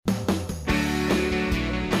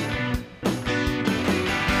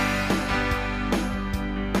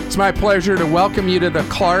It's my pleasure to welcome you to the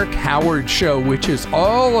Clark Howard Show, which is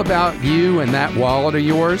all about you and that wallet of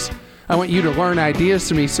yours. I want you to learn ideas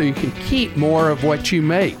from me so you can keep more of what you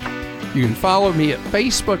make. You can follow me at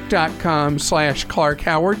facebook.com/Clark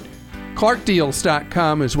Howard.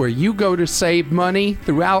 ClarkDeals.com is where you go to save money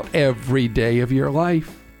throughout every day of your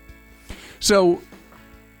life. So,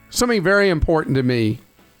 something very important to me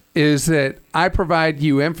is that I provide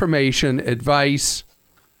you information, advice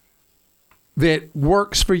that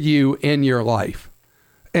works for you in your life.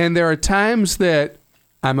 And there are times that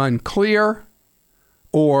I'm unclear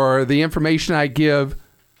or the information I give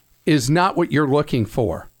is not what you're looking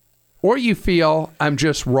for, or you feel I'm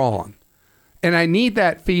just wrong. And I need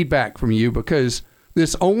that feedback from you because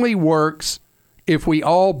this only works if we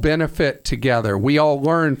all benefit together. We all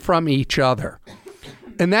learn from each other.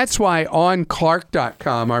 And that's why on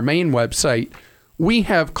Clark.com, our main website, we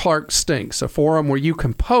have Clark Stinks, a forum where you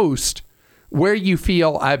can post where you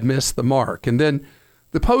feel I've missed the mark. And then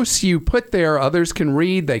the posts you put there, others can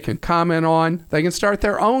read, they can comment on, they can start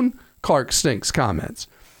their own Clark Stinks comments.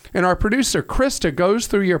 And our producer, Krista, goes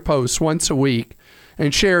through your posts once a week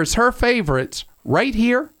and shares her favorites right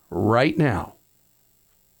here, right now.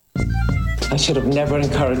 I should have never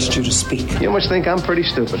encouraged you to speak. You must think I'm pretty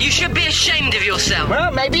stupid. You should be ashamed of yourself.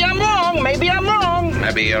 Well, maybe I'm wrong. Maybe I'm wrong.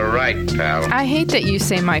 Maybe you're right, pal. I hate that you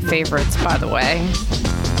say my favorites, by the way.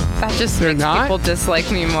 That just makes people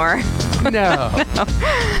dislike me more. No.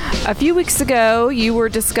 A few weeks ago, you were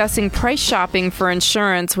discussing price shopping for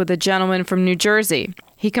insurance with a gentleman from New Jersey.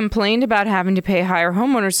 He complained about having to pay higher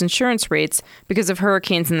homeowners insurance rates because of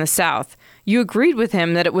hurricanes in the South. You agreed with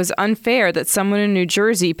him that it was unfair that someone in New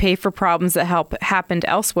Jersey pay for problems that happened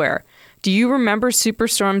elsewhere. Do you remember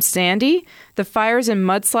Superstorm Sandy, the fires and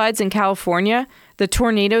mudslides in California, the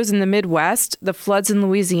tornadoes in the Midwest, the floods in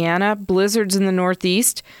Louisiana, blizzards in the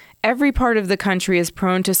Northeast? Every part of the country is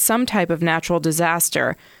prone to some type of natural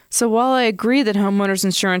disaster. So while I agree that homeowners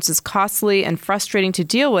insurance is costly and frustrating to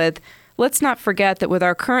deal with, let's not forget that with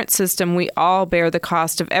our current system, we all bear the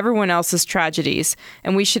cost of everyone else's tragedies,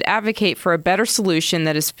 and we should advocate for a better solution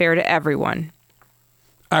that is fair to everyone.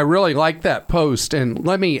 I really like that post, and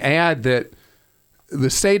let me add that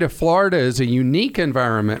the state of Florida is a unique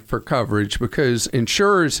environment for coverage because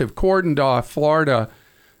insurers have cordoned off Florida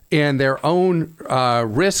and their own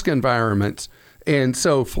risk environments. And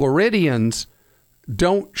so Floridians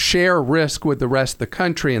don't share risk with the rest of the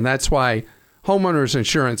country. And that's why homeowners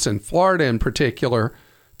insurance in Florida in particular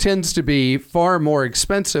tends to be far more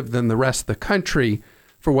expensive than the rest of the country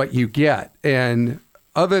for what you get. And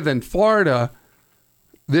other than Florida,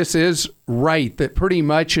 this is right that pretty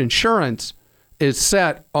much insurance is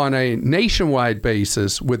set on a nationwide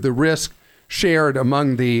basis with the risk shared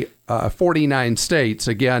among the 49 states,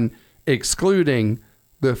 again, excluding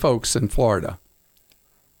the folks in Florida.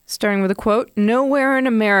 Starting with a quote, "Nowhere in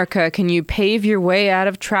America can you pave your way out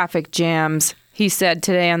of traffic jams," he said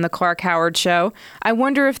today on the Clark Howard Show. I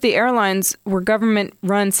wonder if the airlines were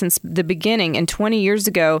government-run since the beginning, and 20 years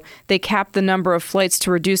ago, they capped the number of flights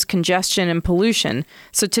to reduce congestion and pollution.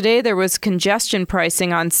 So today there was congestion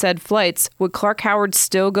pricing on said flights. Would Clark Howard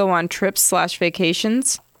still go on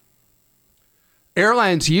trips/vacations?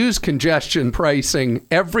 Airlines use congestion pricing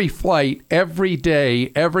every flight, every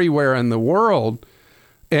day, everywhere in the world.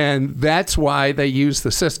 And that's why they use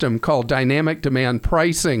the system called dynamic demand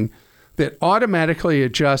pricing that automatically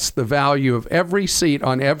adjusts the value of every seat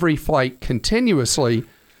on every flight continuously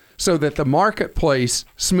so that the marketplace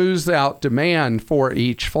smooths out demand for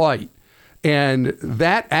each flight. And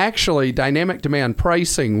that actually, dynamic demand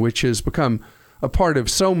pricing, which has become a part of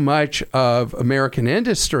so much of American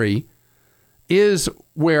industry, is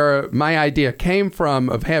where my idea came from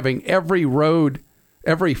of having every road,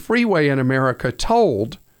 every freeway in America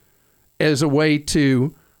tolled as a way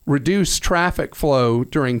to reduce traffic flow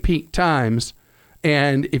during peak times.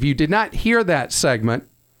 And if you did not hear that segment,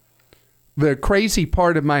 the crazy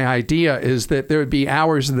part of my idea is that there would be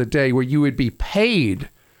hours of the day where you would be paid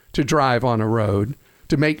to drive on a road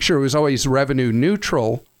to make sure it was always revenue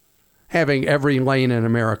neutral, having every lane in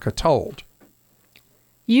America tolled.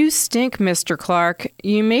 You stink, Mr. Clark.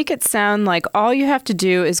 You make it sound like all you have to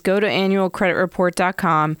do is go to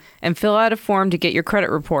annualcreditreport.com and fill out a form to get your credit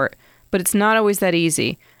report. But it's not always that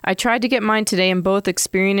easy. I tried to get mine today, and both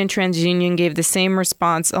Experian and TransUnion gave the same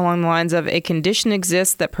response along the lines of, a condition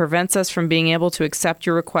exists that prevents us from being able to accept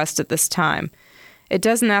your request at this time. It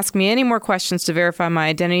doesn't ask me any more questions to verify my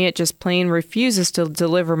identity. It just plain refuses to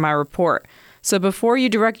deliver my report. So before you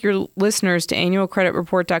direct your listeners to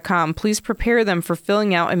annualcreditreport.com, please prepare them for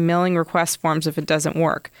filling out and mailing request forms if it doesn't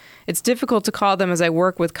work. It's difficult to call them as I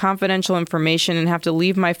work with confidential information and have to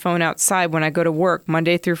leave my phone outside when I go to work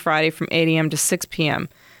Monday through Friday from 8 a.m. to 6 p.m.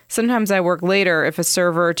 Sometimes I work later if a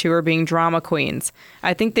server or two are being drama queens.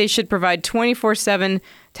 I think they should provide 24/7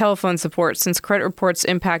 telephone support since credit reports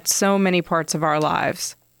impact so many parts of our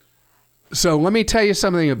lives. So let me tell you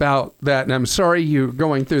something about that, and I'm sorry you're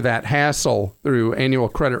going through that hassle through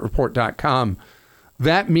annualcreditreport.com.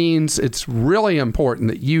 That means it's really important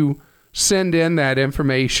that you send in that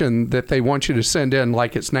information that they want you to send in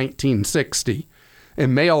like it's 1960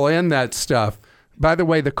 and mail in that stuff. By the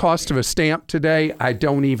way, the cost of a stamp today, I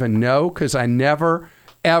don't even know because I never,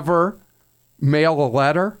 ever mail a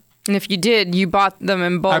letter. And if you did, you bought them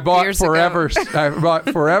in bulk years ago. I bought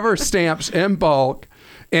Forever stamps in bulk.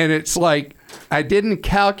 And it's like, I didn't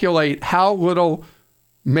calculate how little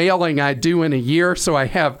mailing I do in a year. So I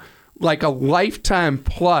have like a lifetime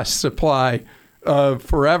plus supply of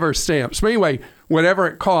Forever stamps. But anyway, whatever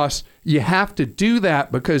it costs, you have to do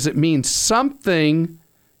that because it means something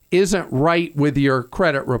isn't right with your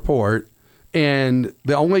credit report. And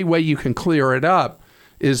the only way you can clear it up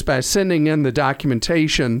is by sending in the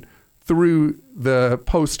documentation through the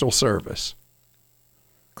Postal Service.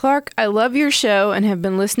 Clark, I love your show and have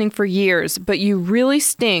been listening for years, but you really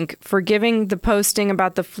stink for giving the posting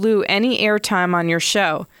about the flu any airtime on your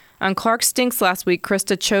show. On Clark Stinks last week,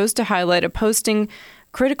 Krista chose to highlight a posting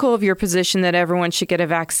critical of your position that everyone should get a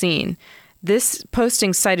vaccine. This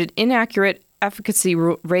posting cited inaccurate efficacy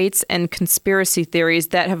rates and conspiracy theories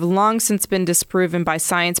that have long since been disproven by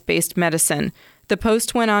science-based medicine. The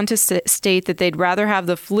post went on to state that they'd rather have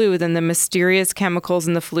the flu than the mysterious chemicals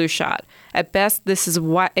in the flu shot. At best, this is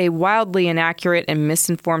a wildly inaccurate and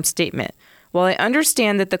misinformed statement. While I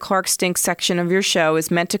understand that the Clark Stinks section of your show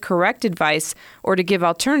is meant to correct advice or to give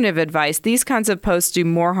alternative advice, these kinds of posts do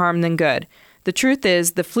more harm than good. The truth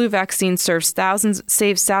is, the flu vaccine saves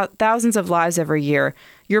thousands of lives every year.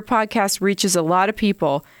 Your podcast reaches a lot of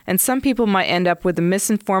people, and some people might end up with a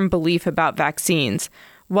misinformed belief about vaccines.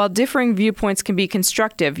 While differing viewpoints can be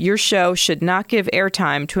constructive, your show should not give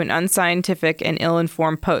airtime to an unscientific and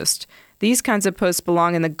ill-informed post. These kinds of posts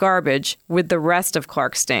belong in the garbage with the rest of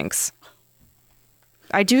Clark Stinks.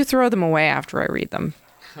 I do throw them away after I read them.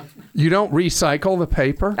 You don't recycle the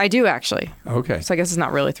paper? I do, actually. Okay. So I guess it's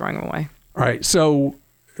not really throwing them away. All right. So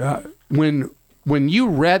when you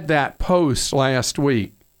read that post last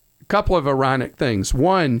week, a couple of ironic things.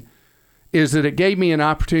 One is that it gave me an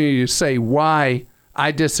opportunity to say why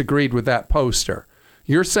I disagreed with that poster.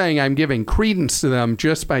 You're saying I'm giving credence to them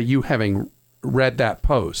just by you having read that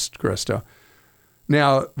post, Krista.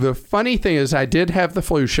 Now, the funny thing is I did have the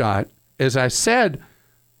flu shot. As I said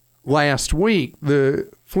last week, the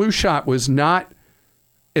flu shot was not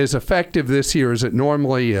as effective this year as it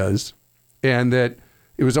normally is, and that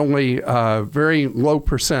it was only very low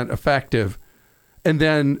percent effective. And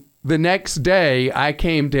then the next day, I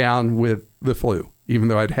came down with the flu, even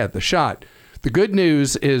though I'd had the shot. The good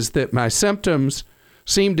news is that my symptoms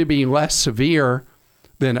seem to be less severe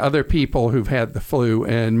than other people who've had the flu,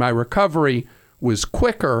 and my recovery was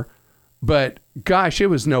quicker, but gosh,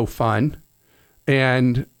 it was no fun.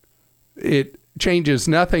 And it changes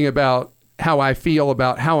nothing about how I feel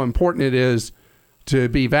about how important it is to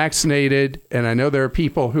be vaccinated. And I know there are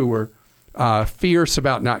people who were fierce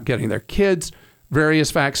about not getting their kids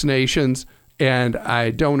various vaccinations, and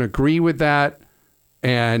I don't agree with that.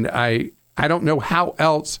 And I don't know how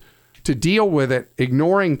else to deal with it.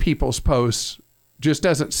 Ignoring people's posts just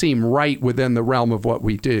doesn't seem right within the realm of what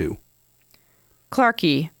we do.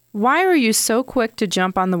 Clarky, why are you so quick to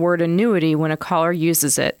jump on the word annuity when a caller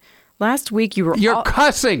uses it? Last week you were... You're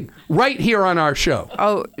cussing right here on our show.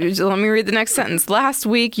 Oh, let me read the next sentence. Last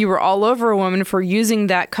week you were all over a woman for using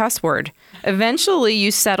that cuss word. Eventually you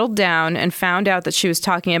settled down and found out that she was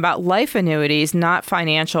talking about life annuities, not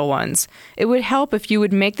financial ones. It would help if you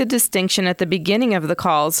would make the distinction at the beginning of the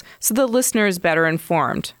calls so the listener is better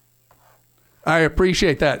informed. I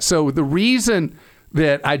appreciate that. So the reason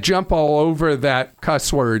that I jump all over that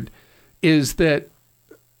cuss word is that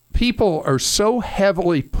people are so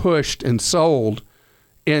heavily pushed and sold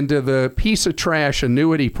into the piece of trash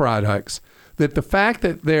annuity products that the fact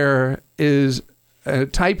that there is a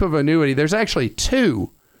type of annuity, there's actually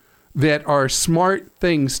two that are smart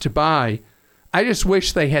things to buy. I just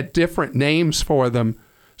wish they had different names for them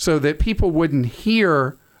so that people wouldn't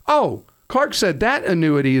hear, oh, Clark said that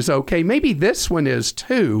annuity is okay. Maybe this one is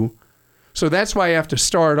too. So that's why I have to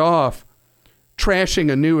start off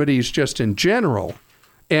trashing annuities just in general.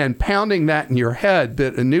 and pounding that in your head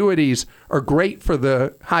that annuities are great for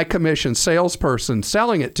the high commission salesperson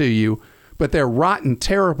selling it to you, but they're rotten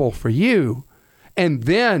terrible for you, and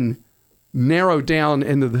then narrow down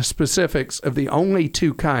into the specifics of the only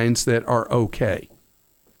two kinds that are okay.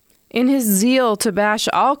 In his zeal to bash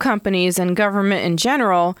all companies and government in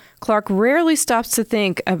general, Clark rarely stops to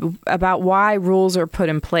think about why rules are put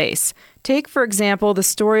in place. Take, for example, the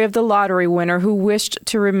story of the lottery winner who wished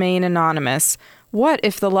to remain anonymous. What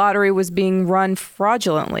if the lottery was being run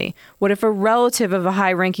fraudulently? What if a relative of a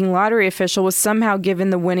high-ranking lottery official was somehow given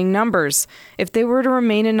the winning numbers? If they were to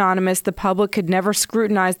remain anonymous, the public could never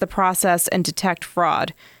scrutinize the process and detect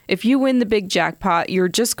fraud. If you win the big jackpot, you're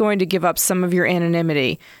just going to give up some of your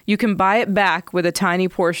anonymity. You can buy it back with a tiny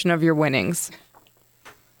portion of your winnings.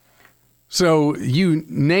 So you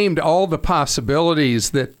named all the possibilities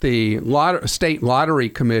that the state lottery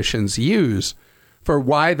commissions use for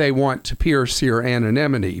why they want to pierce your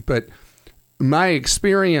anonymity. But my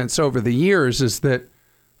experience over the years is that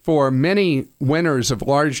for many winners of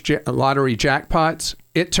large lottery jackpots,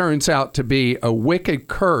 it turns out to be a wicked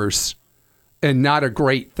curse and not a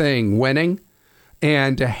great thing winning.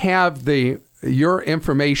 And to have your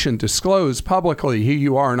information disclosed publicly, who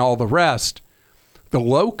you are and all the rest, the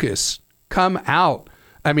locusts come out.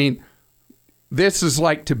 I mean, this is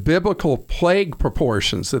like to biblical plague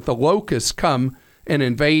proportions, that the locusts come and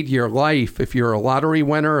invade your life if you're a lottery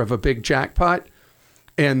winner of a big jackpot.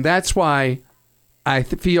 And that's why I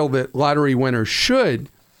feel that lottery winners should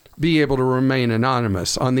be able to remain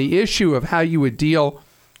anonymous. On the issue of how you would deal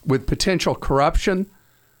with potential corruption,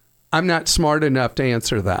 I'm not smart enough to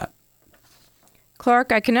answer that.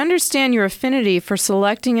 Clark, I can understand your affinity for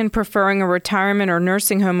selecting and preferring a retirement or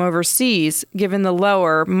nursing home overseas, given the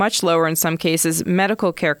lower, much lower in some cases,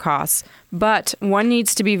 medical care costs. But one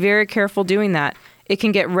needs to be very careful doing that. It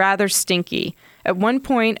can get rather stinky. At one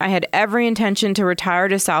point, I had every intention to retire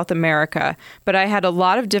to South America, but I had a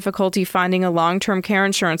lot of difficulty finding a long-term care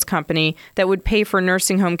insurance company that would pay for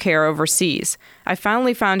nursing home care overseas. I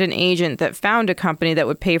finally found an agent that found a company that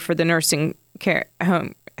would pay for the nursing care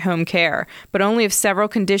home care, but only if several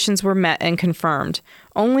conditions were met and confirmed.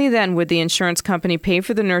 Only then would the insurance company pay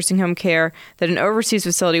for the nursing home care that an overseas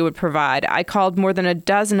facility would provide. I called more than a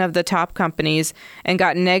dozen of the top companies and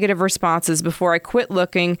got negative responses before I quit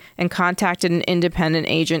looking and contacted an independent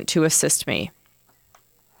agent to assist me.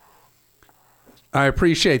 I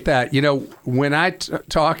appreciate that. You know, when I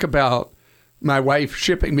talk about my wife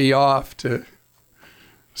shipping me off to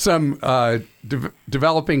some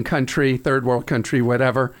developing country, third world country,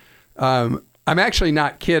 whatever, I'm actually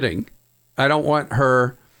not kidding. I don't want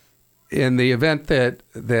her, in the event that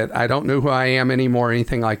I don't know who I am anymore or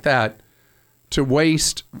anything like that, to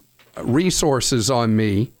waste resources on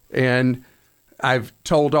me. And I've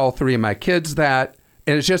told all three of my kids that,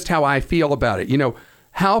 and it's just how I feel about it. You know,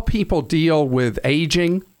 how people deal with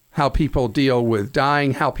aging, how people deal with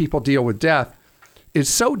dying, how people deal with death is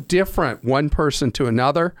so different one person to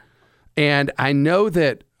another. And I know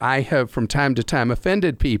that I have from time to time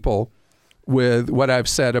offended people with what I've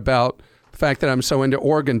said about the fact that I'm so into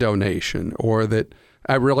organ donation, or that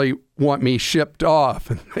I really want me shipped off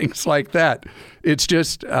and things like that. It's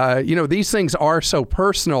just, these things are so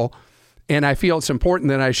personal, and I feel it's important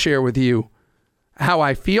that I share with you how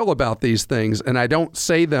I feel about these things, and I don't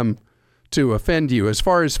say them to offend you. As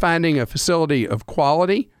far as finding a facility of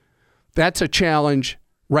quality, that's a challenge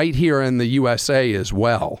right here in the USA as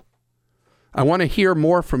well. I want to hear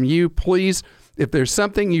more from you. Please, if there's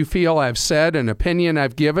something you feel I've said, an opinion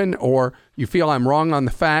I've given, or you feel I'm wrong on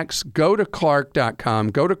the facts, go to Clark.com.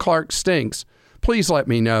 Go to Clark Stinks. Please let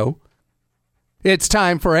me know. It's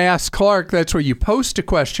time for Ask Clark. That's where you post a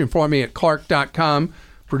question for me at Clark.com.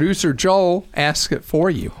 Producer Joel asks it for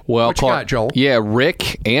you. Well, what you got, Joel? Yeah,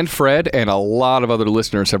 Rick and Fred and a lot of other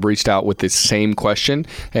listeners have reached out with this same question,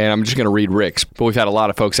 and I'm just going to read Rick's. But we've had a lot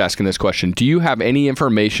of folks asking this question. Do you have any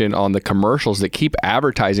information on the commercials that keep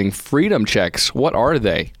advertising freedom checks? What are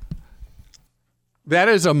they? That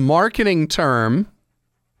is a marketing term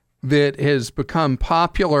that has become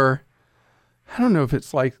popular, I don't know if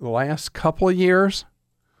it's like the last couple of years,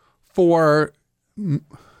 for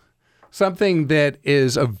something that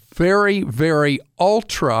is a very, very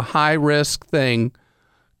ultra high-risk thing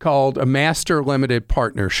called a master limited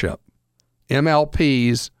partnership.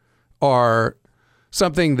 MLPs are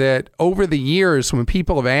something that over the years, when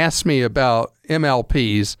people have asked me about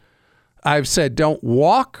MLPs, I've said, don't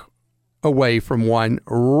walk away from one,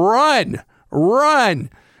 run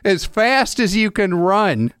as fast as you can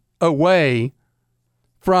run away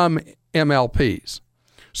from MLPs.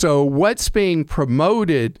 So what's being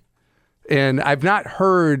promoted, and I've not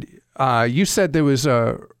heard you said there was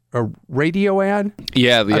a radio ad?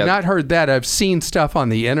 Yeah. I've not heard that. I've seen stuff on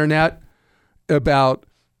the internet about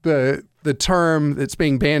the term that's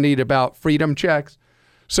being bandied about freedom checks.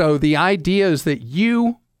 So the idea is that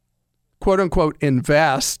you, quote unquote,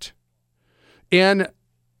 invest in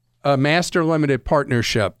a master limited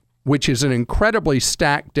partnership, which is an incredibly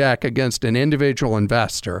stacked deck against an individual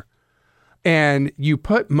investor. And you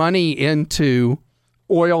put money into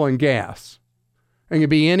oil and gas. It can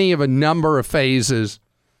be any of a number of phases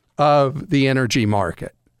of the energy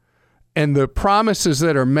market. And the promises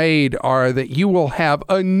that are made are that you will have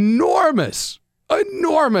enormous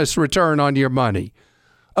return on your money.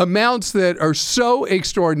 Amounts that are so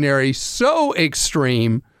extraordinary, so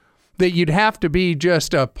extreme, that you'd have to be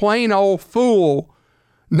just a plain old fool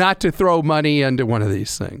not to throw money into one of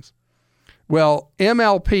these things. Well,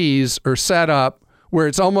 MLPs are set up where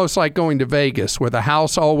it's almost like going to Vegas, where the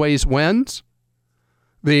house always wins.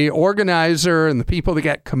 The organizer and the people that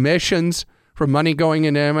get commissions from money going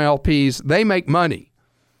into MLPs, they make money.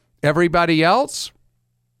 Everybody else,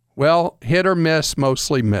 well, hit or miss,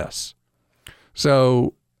 mostly miss.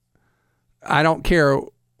 So I don't care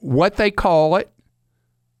what they call it.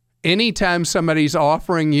 Anytime somebody's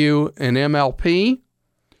offering you an MLP,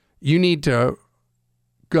 you need to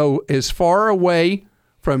go as far away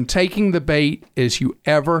from taking the bait as you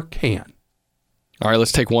ever can. All right,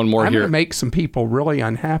 let's take one more I'm here. going to make some people really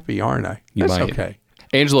unhappy, aren't I? That's okay.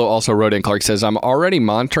 Angelo also wrote in. Clark says, I'm already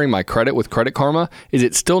monitoring my credit with Credit Karma. Is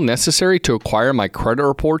it still necessary to acquire my credit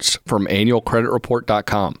reports from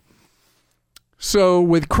annualcreditreport.com? So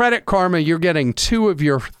with Credit Karma, you're getting 2 of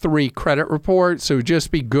your 3 credit reports. So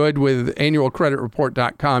just be good with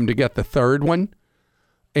annualcreditreport.com to get the 3rd one.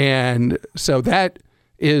 And so that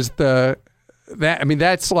is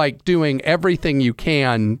that's like doing everything you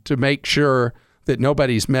can to make sure that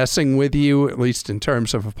nobody's messing with you, at least in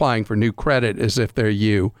terms of applying for new credit as if they're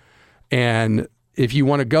you. And if you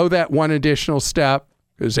want to go that one additional step,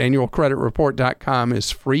 because annualcreditreport.com is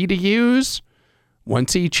free to use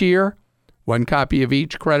once each year, 1 copy of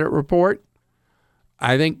each credit report,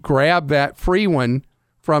 I think grab that free one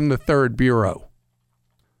from the 3rd Bureau.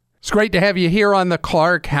 It's great to have you here on the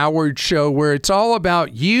Clark Howard Show, where it's all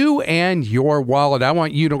about you and your wallet. I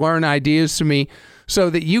want you to learn ideas from me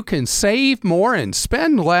so that you can save more and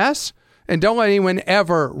spend less, and don't let anyone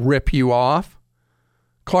ever rip you off.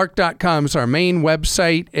 Clark.com is our main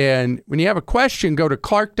website, and when you have a question, go to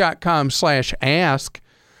clark.com/ask.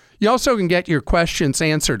 You also can get your questions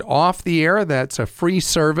answered off the air. That's a free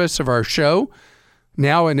service of our show,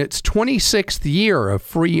 now in its 26th year of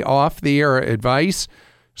free off-the-air advice.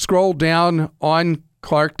 Scroll down on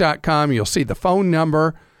Clark.com. You'll see the phone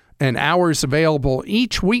number and hours available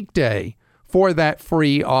each weekday for that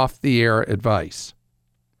free off-the-air advice.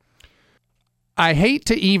 I hate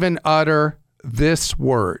to even utter this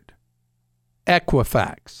word,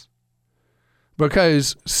 Equifax,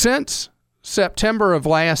 because since September of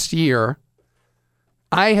last year,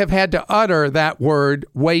 I have had to utter that word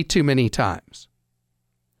way too many times.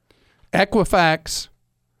 Equifax,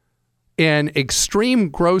 in extreme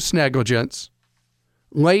gross negligence,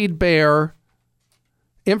 laid bare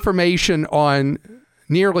information on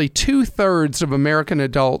nearly 2/3 of American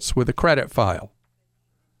adults with a credit file.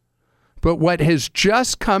 But what has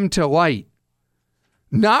just come to light,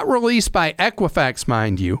 not released by Equifax,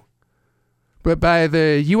 mind you, but by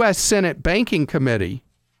the U.S. Senate Banking Committee,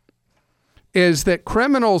 is that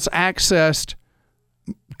criminals accessed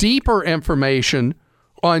deeper information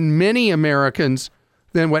on many Americans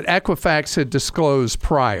than what Equifax had disclosed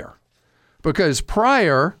prior. Because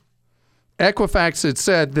prior, Equifax had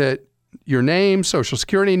said that your name, social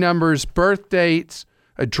security numbers, birth dates,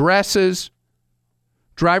 addresses,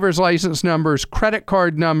 driver's license numbers, credit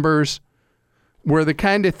card numbers were the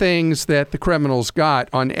kind of things that the criminals got.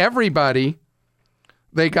 On everybody,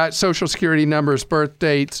 they got social security numbers, birth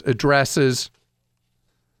dates, addresses.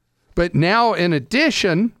 But now, in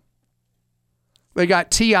addition, they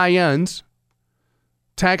got TINs,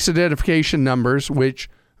 tax identification numbers, which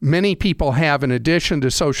many people have in addition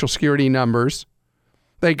to social security numbers.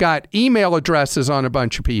 They got email addresses on a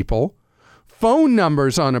bunch of people, phone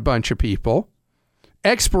numbers on a bunch of people,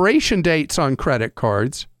 expiration dates on credit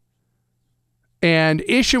cards, and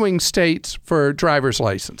issuing states for driver's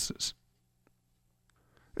licenses.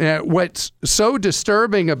 What's so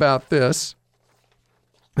disturbing about this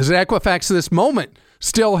is that Equifax at this moment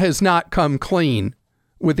still has not come clean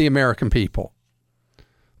with the American people.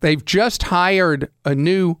 They've just hired a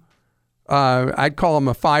new, I'd call him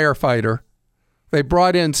a firefighter. They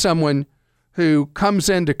brought in someone who comes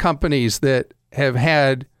into companies that have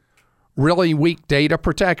had really weak data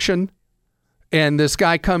protection And this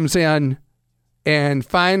guy comes in and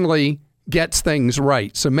finally gets things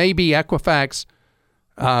right. So maybe Equifax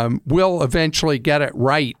will eventually get it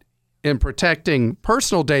right in protecting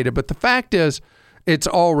personal data. But the fact is, it's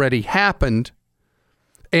already happened.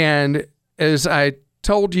 And as I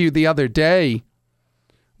told you the other day,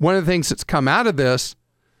 one of the things that's come out of this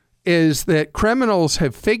is that criminals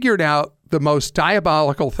have figured out the most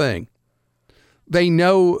diabolical thing. They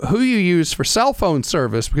know who you use for cell phone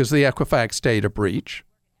service because of the Equifax data breach.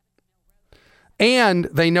 And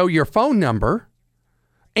they know your phone number.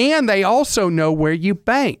 And they also know where you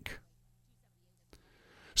bank.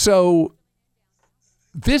 So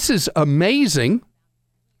this is amazing.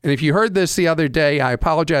 And if you heard this the other day, I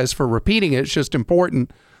apologize for repeating it. It's just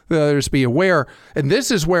important that others be aware. And this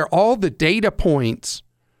is where all the data points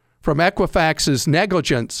from Equifax's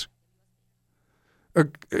negligence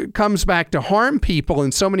comes back to harm people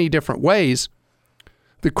in so many different ways.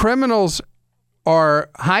 The criminals are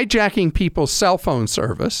hijacking people's cell phone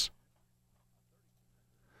service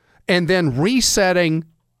and then resetting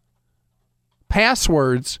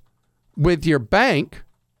passwords with your bank,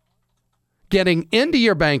 getting into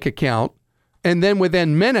your bank account, and then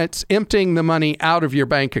within minutes emptying the money out of your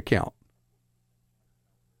bank account.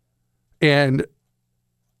 And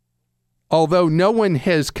although no one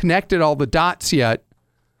has connected all the dots yet,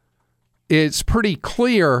 it's pretty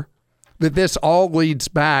clear that this all leads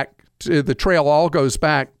back to, the trail all goes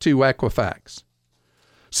back to Equifax.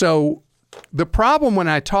 So the problem when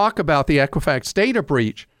I talk about the Equifax data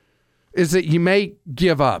breach is that you may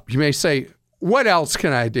give up. You may say, what else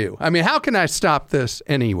can I do? I mean, how can I stop this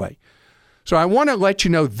anyway? So I want to let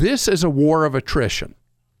you know this is a war of attrition.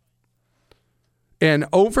 And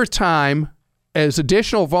over time, as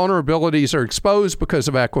additional vulnerabilities are exposed because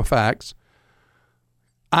of Equifax,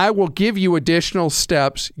 I will give you additional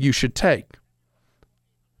steps you should take.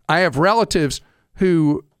 I have relatives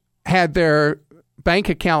who had their bank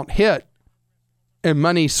account hit and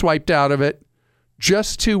money swiped out of it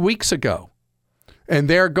just 2 weeks ago. And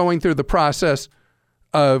they're going through the process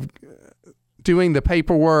of doing the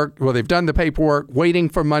paperwork. Well, they've done the paperwork, waiting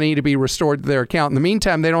for money to be restored to their account. In the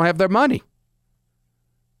meantime, they don't have their money.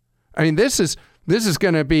 I mean, this is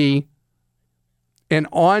going to be an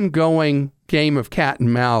ongoing game of cat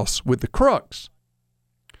and mouse with the crooks.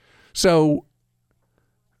 So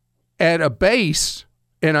at a base,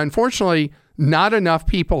 and unfortunately, not enough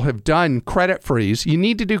people have done credit freeze. You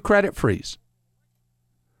need to do credit freeze.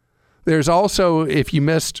 There's also, if you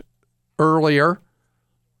missed earlier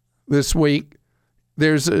this week,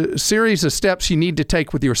 there's a series of steps you need to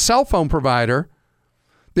take with your cell phone provider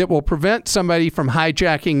that will prevent somebody from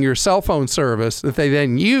hijacking your cell phone service that they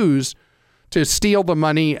then use to steal the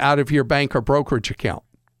money out of your bank or brokerage account.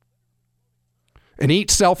 And each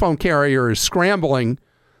cell phone carrier is scrambling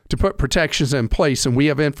to put protections in place, and we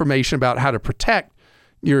have information about how to protect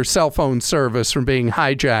your cell phone service from being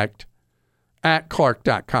hijacked at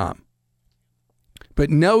Clark.com. But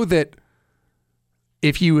know that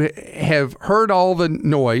if you have heard all the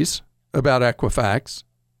noise about Equifax,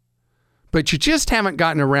 but you just haven't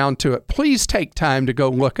gotten around to it, please take time to go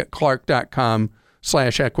look at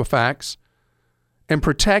Clark.com/Equifax and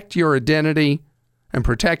protect your identity and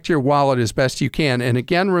protect your wallet as best you can. And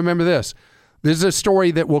again, remember this. This is a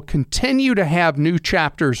story that will continue to have new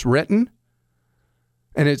chapters written.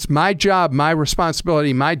 And it's my job, my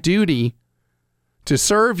responsibility, my duty to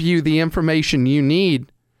serve you the information you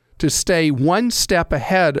need to stay one step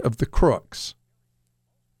ahead of the crooks.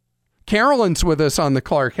 Carolyn's with us on the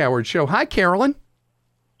Clark Howard Show. Hi, Carolyn.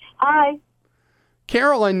 Hi.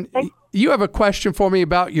 Carolyn, you have a question for me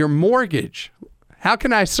about your mortgage. How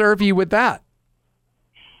can I serve you with that?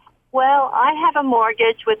 Well, I have a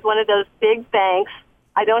mortgage with one of those big banks.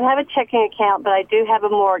 I don't have a checking account, but I do have a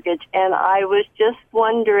mortgage, and I was just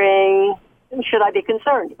wondering, should I be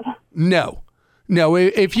concerned? No.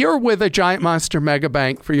 If you're with a giant monster mega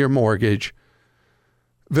bank for your mortgage,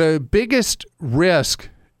 the biggest risk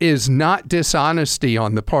is not dishonesty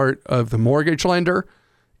on the part of the mortgage lender.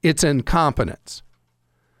 It's incompetence.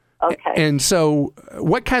 Okay. And so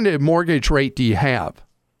what kind of mortgage rate do you have?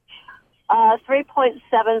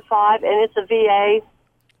 3.75, and it's a VA.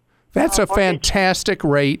 That's a mortgage. fantastic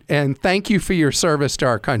rate, and thank you for your service to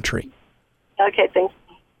our country. Okay, thanks.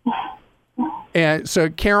 And so,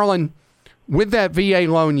 Carolyn, with that VA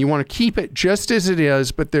loan, you want to keep it just as it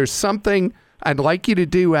is, but there's something I'd like you to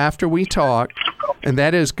do after we talk, and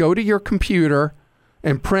that is go to your computer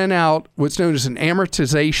and print out what's known as an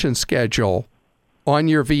amortization schedule on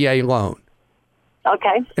your VA loan.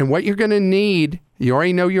 Okay. And what you're going to need, you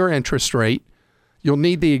already know your interest rate. You'll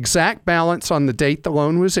need the exact balance on the date the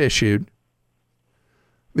loan was issued.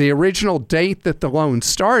 the original date that the loan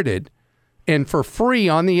started, and for free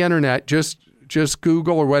on the internet, just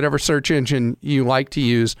Google or whatever search engine you like to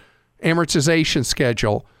use, amortization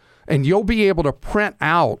schedule, and you'll be able to print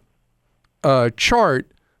out a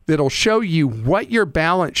chart that'll show you what your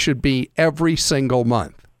balance should be every single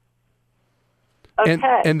month. Okay.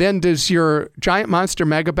 And then does your Giant Monster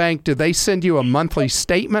Mega Bank, do they send you a monthly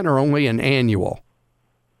statement or only an annual?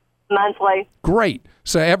 Monthly. Great.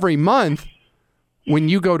 So every month, when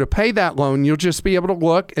you go to pay that loan, you'll just be able to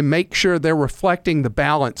look and make sure they're reflecting the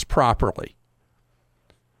balance properly.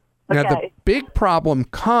 Now, the big problem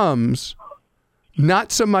comes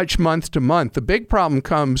not so much month to month. The big problem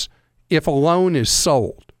comes if a loan is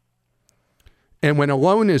sold. And when a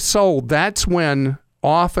loan is sold, that's when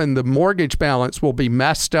often the mortgage balance will be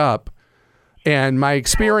messed up. And my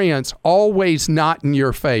experience, always not in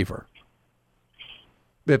your favor.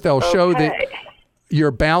 That they'll show that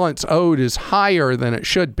your balance owed is higher than it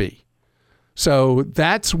should be. So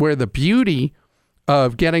that's where the beauty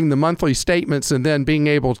of getting the monthly statements and then being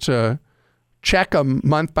able to check them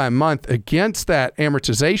month by month against that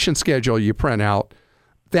amortization schedule you print out,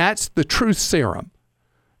 that's the truth serum.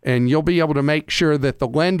 And you'll be able to make sure that the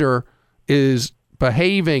lender is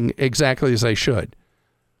behaving exactly as they should.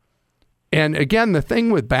 And again, the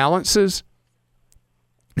thing with balances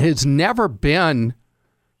has never been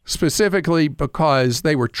specifically because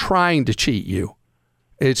they were trying to cheat you.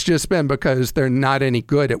 It's just been because they're not any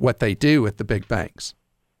good at what they do at the big banks.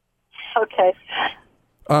 Okay.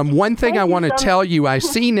 One thing I want to tell you, I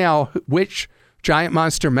see now which Giant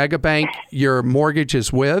Monster Mega Bank your mortgage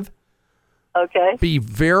is with. Okay. Be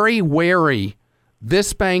very wary.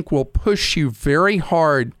 This bank will push you very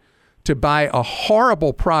hard to buy a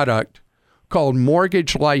horrible product called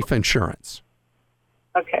mortgage life insurance.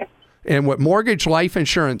 Okay. And what mortgage life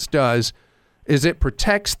insurance does is it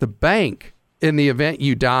protects the bank in the event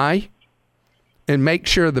you die and make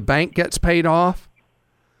sure the bank gets paid off.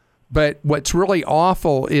 But what's really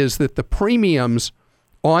awful is that the premiums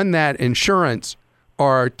on that insurance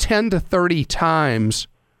are 10 to 30 times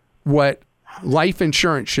what life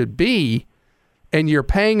insurance should be, and you're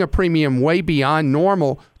paying a premium way beyond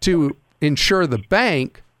normal to insure the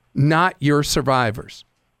bank, not your survivors.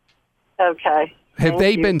 Okay. Have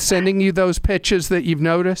they been sending you those pitches that you've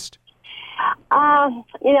noticed?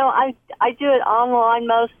 I do it online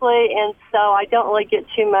mostly, and so I don't really get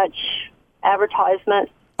too much advertisement.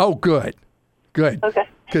 Oh, good. Good. Okay.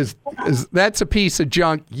 Because that's a piece of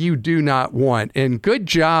junk you do not want. And good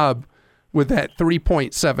job with that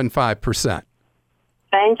 3.75%.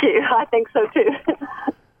 Thank you. I think so, too.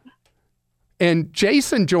 And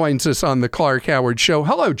Jason joins us on the Clark Howard Show.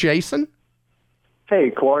 Hello, Jason. Hey,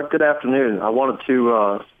 Clark. Good afternoon. I wanted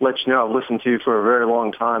to let you know I've listened to you for a very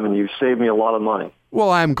long time, and you've saved me a lot of money. Well,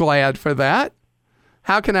 I'm glad for that.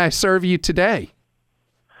 How can I serve you today?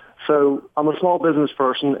 So I'm a small business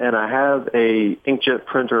person, and I have a inkjet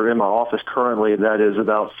printer in my office currently that is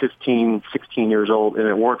about 15, 16 years old, and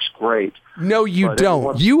it works great. No, you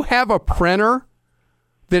don't. You have a printer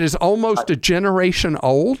that is almost a generation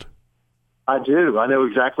old? I do. I know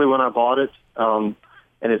exactly when I bought it, and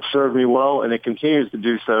it served me well, and it continues to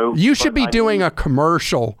do so. You should be doing a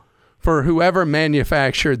commercial for whoever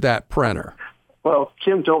manufactured that printer. Well,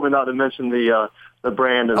 Kim told me not to mention the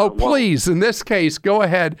brand. Oh, please. In this case, go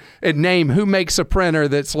ahead and name who makes a printer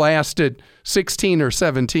that's lasted 16 or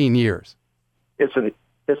 17 years. It's an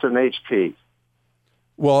HP.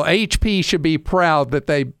 Well, HP should be proud that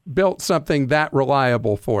they built something that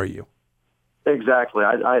reliable for you. Exactly.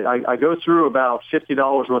 I go through about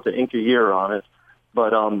 $50 worth of ink a year on it,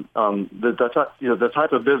 but the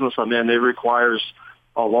type of business I'm in, it requires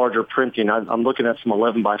a larger printing. I'm looking at some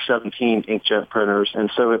 11 by 17 inkjet printers,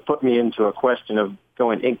 and so it put me into a question of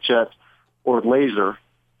going inkjet or laser,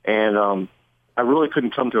 and I really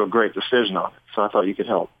couldn't come to a great decision on it, so I thought you could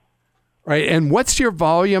help. Right, and what's your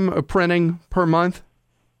volume of printing per month?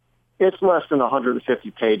 It's less than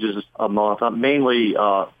 150 pages a month. I'm mainly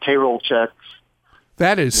payroll checks.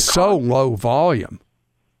 That is so low volume.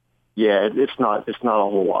 Yeah, it's not a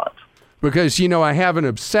whole lot. Because, I have an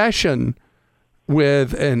obsession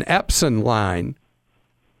with an Epson line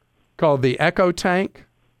called the Echo Tank.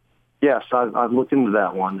 Yes, I've looked into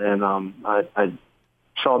that one, and I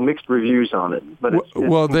saw mixed reviews on it. But it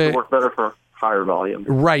works better for higher volume.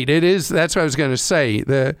 Right, it is. That's what I was going to say.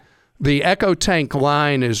 The Echo Tank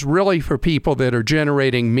line is really for people that are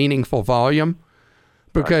generating meaningful volume,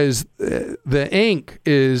 because the ink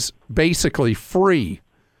is basically free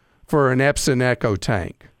for an Epson Echo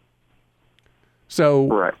Tank.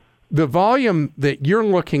 So the volume that you're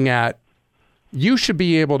looking at, you should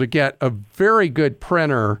be able to get a very good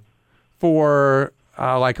printer for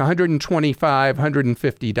like $125,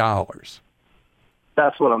 $150.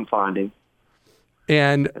 That's what I'm finding.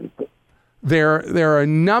 And there are a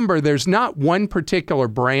number. There's not one particular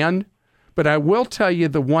brand, but I will tell you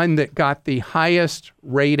the one that got the highest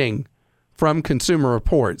rating from Consumer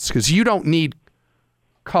Reports, because you don't need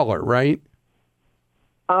color, right?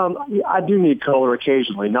 I do need color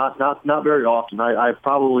occasionally, not very often. I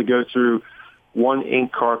probably go through one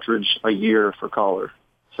ink cartridge a year for color,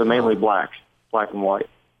 so mainly black and white.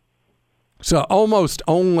 So almost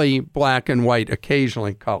only black and white,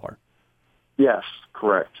 occasionally color. Yes,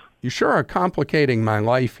 correct. You sure are complicating my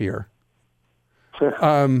life here.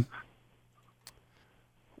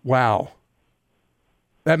 Wow.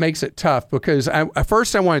 That makes it tough because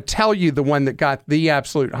first I want to tell you the one that got the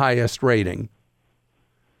absolute highest rating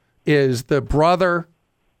is the Brother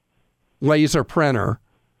laser printer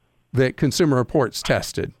that Consumer Reports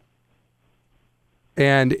tested.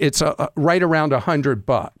 And it's right around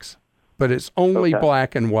 $100, but it's only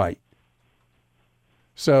black and white.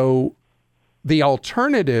 So the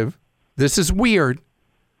alternative, this is weird,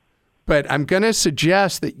 but I'm going to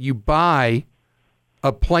suggest that you buy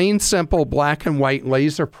a plain, simple black and white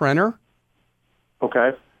laser printer.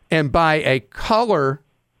 Okay. And buy a color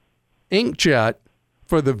inkjet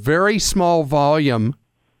for the very small volume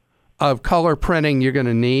of color printing you're going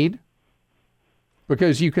to need,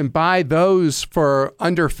 because you can buy those for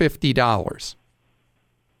under $50.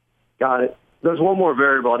 Got it. There's one more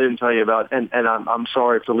variable I didn't tell you about, and I'm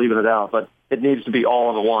sorry for leaving it out, but it needs to be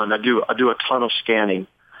all in one. I do a ton of scanning.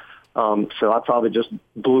 So I probably just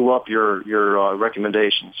blew up your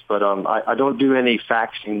recommendations, but I don't do any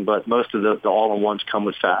faxing, but most of the all-in-ones come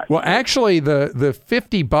with fax. Well, actually, the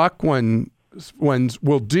 $50 ones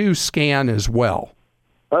will do scan as well.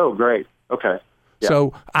 Oh, great. Okay. Yeah.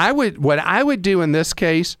 So what I would do in this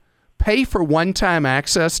case, pay for one-time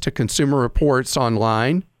access to Consumer Reports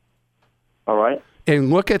online. All right. And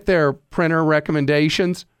look at their printer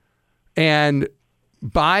recommendations and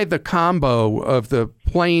buy the combo of the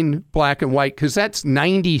plain black and white, because that's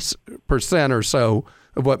 90% or so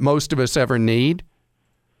of what most of us ever need.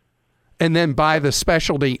 And then buy the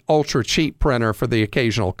specialty ultra cheap printer for the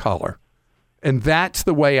occasional color. And that's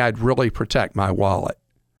the way I'd really protect my wallet.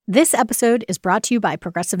 This episode is brought to you by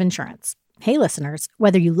Progressive Insurance. Hey, listeners,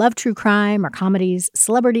 whether you love true crime or comedies,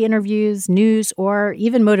 celebrity interviews, news, or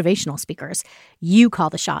even motivational speakers, you call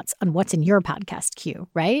the shots on what's in your podcast queue,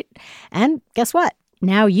 right? And guess what?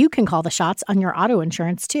 Now you can call the shots on your auto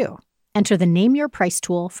insurance, too. Enter the Name Your Price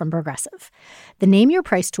tool from Progressive. The Name Your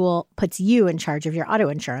Price tool puts you in charge of your auto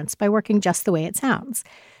insurance by working just the way it sounds.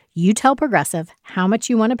 You tell Progressive how much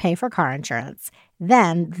you want to pay for car insurance.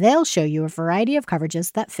 Then they'll show you a variety of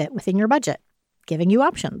coverages that fit within your budget, giving you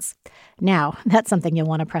options. Now, that's something you'll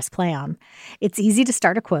want to press play on. It's easy to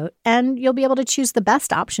start a quote, and you'll be able to choose the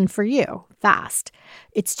best option for you fast.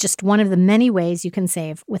 It's just one of the many ways you can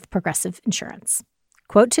save with Progressive Insurance.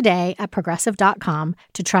 Quote today at Progressive.com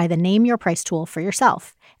to try the Name Your Price tool for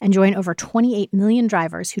yourself and join over 28 million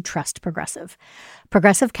drivers who trust Progressive.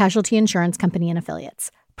 Progressive Casualty Insurance Company and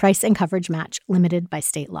Affiliates. Price and coverage match limited by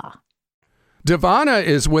state law. Devonna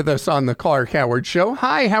is with us on the Clark Howard Show.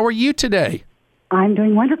 Hi, how are you today? I'm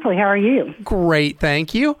doing wonderfully. How are you? Great,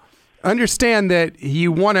 thank you. Understand that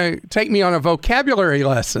you want to take me on a vocabulary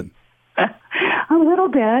lesson. A little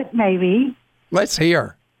bit, maybe. Let's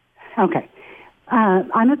hear. Okay.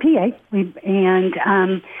 I'm a PA,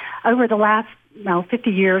 and over the last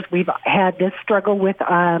 50 years, we've had this struggle with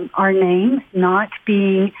our name not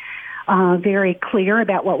being very clear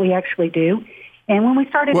about what we actually do. And when we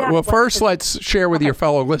started out... Well, first, let's share with your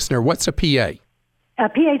fellow listener, what's a PA? A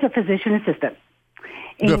PA is a physician assistant.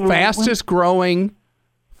 The fastest growing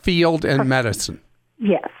field in medicine.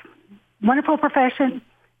 Yes. Wonderful profession.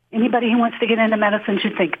 Anybody who wants to get into medicine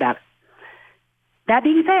should think about it. That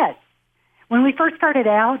being said, when we first started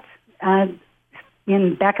out, back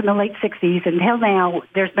in the late 60s until now,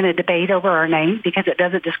 there's been a debate over our name because it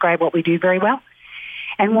doesn't describe what we do very well.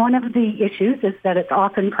 And one of the issues is that it's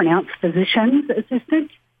often pronounced physician's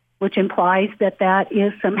assistant, which implies that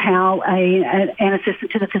is somehow an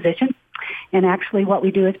assistant to the physician. And actually what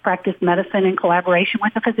we do is practice medicine in collaboration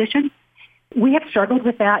with the physician. We have struggled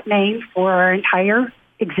with that name for our entire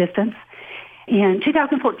existence. In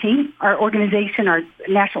 2014, our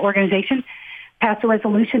national organization, passed a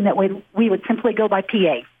resolution that we would simply go by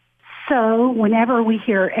PA. So whenever we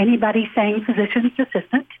hear anybody saying physician's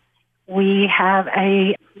assistant, we have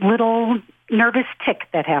a little nervous tick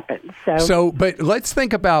that happens. But let's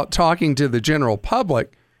think about talking to the general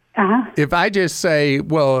public. If I just say,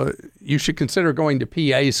 well, you should consider going to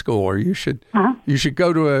PA school, or you should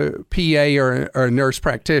go to a PA or a nurse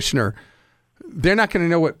practitioner, they're not going to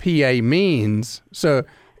know what PA means. So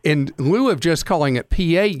in lieu of just calling it PA,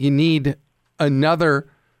 you need another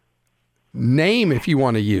name if you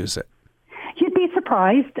want to use it. You'd be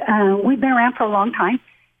surprised. We've been around for a long time.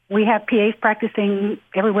 We have PAs practicing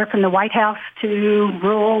everywhere from the White House to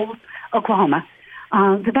rural Oklahoma.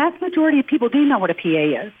 The vast majority of people do know what a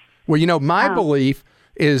PA is. Well, my belief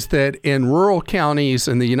is that in rural counties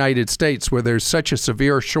in the United States where there's such a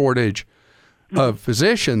severe shortage of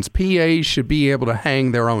physicians, PAs should be able to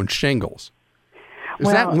hang their own shingles. Is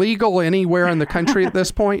that legal anywhere in the country at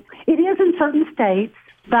this point? It is in certain states,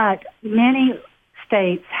 but many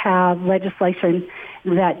states have legislation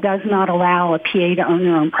that does not allow a PA to own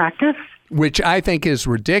their own practice. Which I think is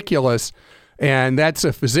ridiculous, and that's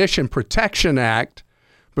a Physician Protection Act,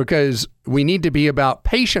 because we need to be about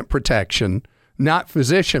patient protection, not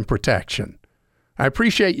physician protection. I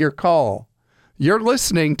appreciate your call. You're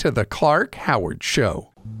listening to The Clark Howard Show.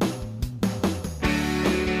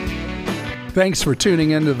 Thanks for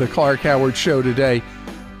tuning into The Clark Howard Show today.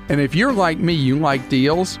 And if you're like me, you like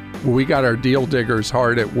deals, well, we got our deal diggers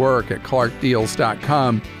hard at work at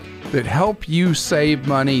clarkdeals.com that help you save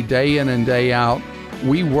money day in and day out.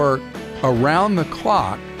 We work around the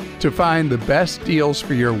clock to find the best deals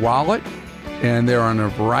for your wallet, and they're on a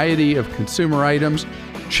variety of consumer items.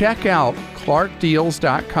 Check out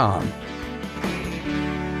clarkdeals.com.